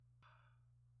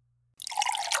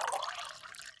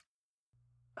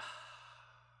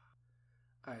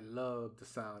I love the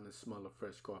sound and smell of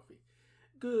fresh coffee.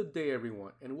 Good day,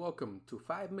 everyone, and welcome to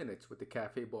 5 Minutes with the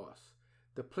Cafe Boss,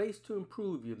 the place to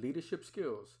improve your leadership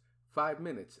skills 5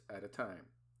 minutes at a time.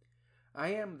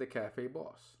 I am the Cafe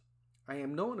Boss. I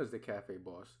am known as the Cafe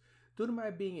Boss due to my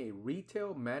being a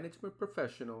retail management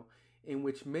professional in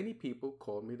which many people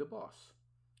call me the boss.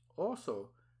 Also,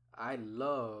 I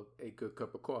love a good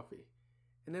cup of coffee.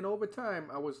 And then over time,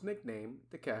 I was nicknamed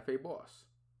the Cafe Boss.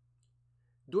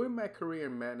 During my career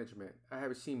in management, I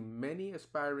have seen many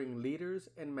aspiring leaders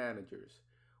and managers.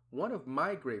 One of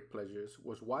my great pleasures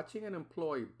was watching an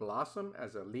employee blossom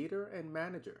as a leader and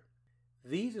manager.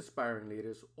 These aspiring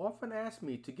leaders often ask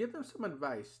me to give them some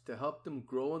advice to help them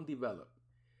grow and develop.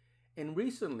 And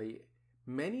recently,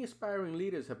 many aspiring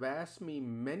leaders have asked me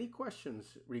many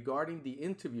questions regarding the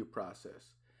interview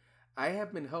process. I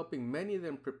have been helping many of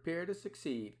them prepare to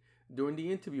succeed during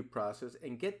the interview process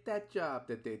and get that job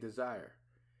that they desire.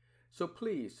 So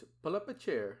please, pull up a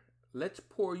chair, let's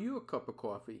pour you a cup of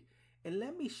coffee, and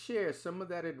let me share some of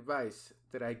that advice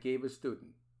that I gave a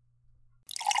student.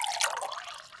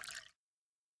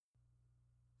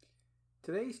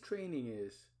 Today's training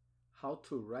is how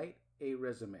to write a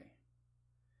resume.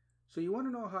 So you want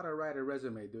to know how to write a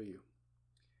resume, do you?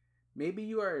 Maybe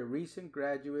you are a recent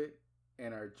graduate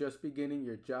and are just beginning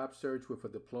your job search with a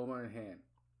diploma in hand.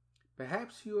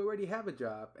 Perhaps you already have a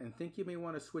job and think you may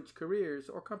want to switch careers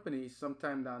or companies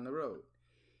sometime down the road.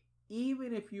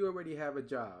 Even if you already have a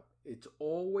job, it's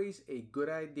always a good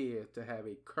idea to have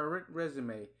a current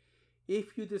resume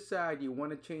if you decide you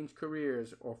want to change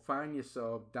careers or find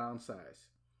yourself downsized.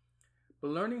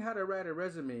 But learning how to write a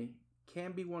resume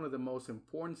can be one of the most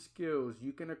important skills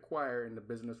you can acquire in the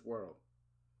business world.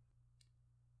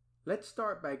 Let's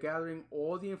start by gathering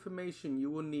all the information you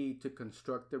will need to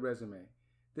construct the resume.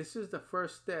 This is the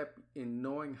first step in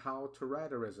knowing how to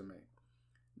write a resume.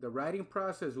 The writing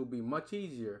process will be much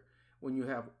easier when you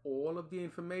have all of the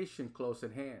information close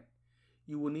at hand.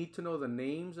 You will need to know the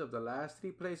names of the last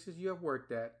 3 places you have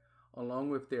worked at, along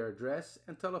with their address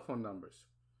and telephone numbers.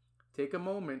 Take a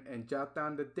moment and jot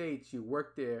down the dates you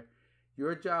worked there,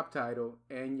 your job title,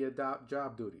 and your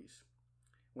job duties.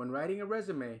 When writing a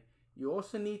resume, you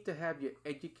also need to have your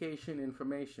education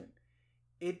information.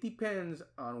 It depends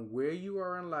on where you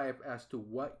are in life as to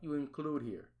what you include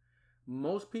here.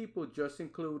 Most people just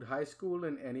include high school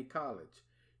and any college.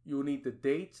 You will need the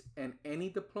dates and any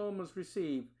diplomas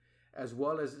received, as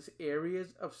well as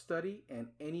areas of study and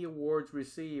any awards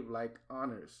received like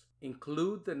honors.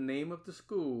 Include the name of the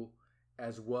school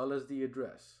as well as the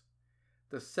address.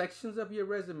 The sections of your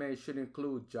resume should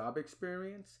include job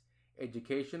experience,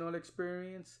 educational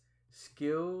experience,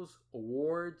 skills,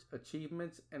 awards,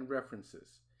 achievements, and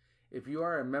references. If you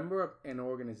are a member of an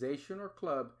organization or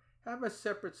club, have a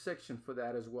separate section for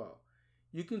that as well.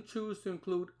 You can choose to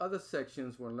include other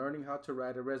sections when learning how to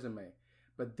write a resume,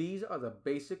 but these are the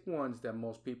basic ones that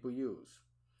most people use.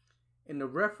 In the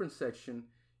reference section,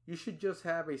 you should just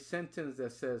have a sentence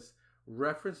that says,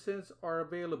 "References are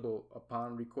available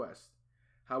upon request."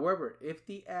 However, if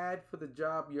the ad for the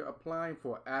job you're applying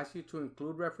for asks you to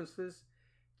include references,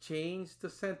 change the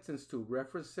sentence to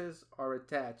 "References are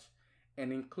attached"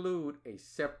 and include a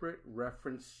separate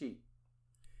reference sheet.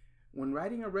 When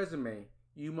writing a resume,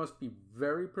 you must be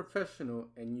very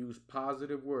professional and use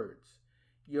positive words.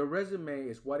 Your resume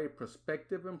is what a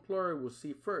prospective employer will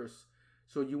see first,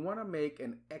 so you want to make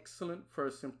an excellent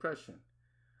first impression.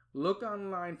 Look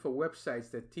online for websites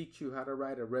that teach you how to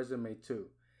write a resume too.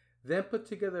 Then put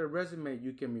together a resume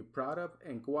you can be proud of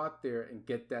and go out there and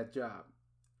get that job.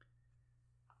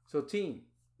 So team,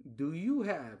 do you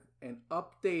have an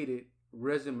updated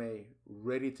resume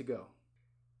ready to go?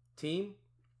 Team,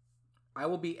 I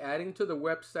will be adding to the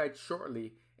website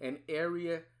shortly an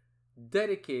area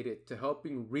dedicated to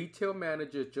helping retail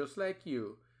managers just like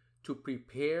you to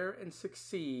prepare and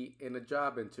succeed in a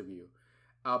job interview.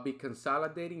 I'll be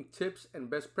consolidating tips and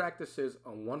best practices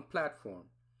on one platform.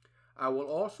 I will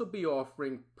also be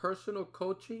offering personal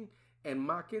coaching and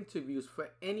mock interviews for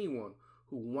anyone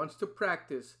who wants to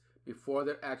practice before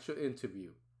their actual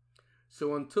interview.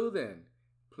 So until then,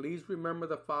 please remember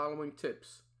the following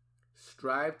tips.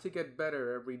 Strive to get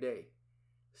better every day.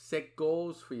 Set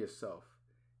goals for yourself.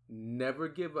 Never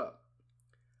give up.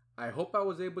 I hope I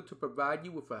was able to provide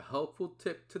you with a helpful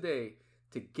tip today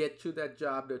to get you that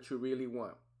job that you really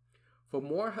want. For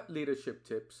more leadership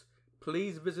tips,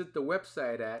 please visit the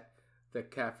website at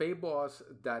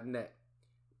thecafeboss.net.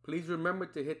 Please remember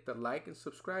to hit the like and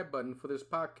subscribe button for this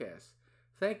podcast.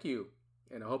 Thank you,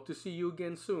 and I hope to see you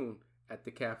again soon at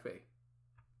the cafe.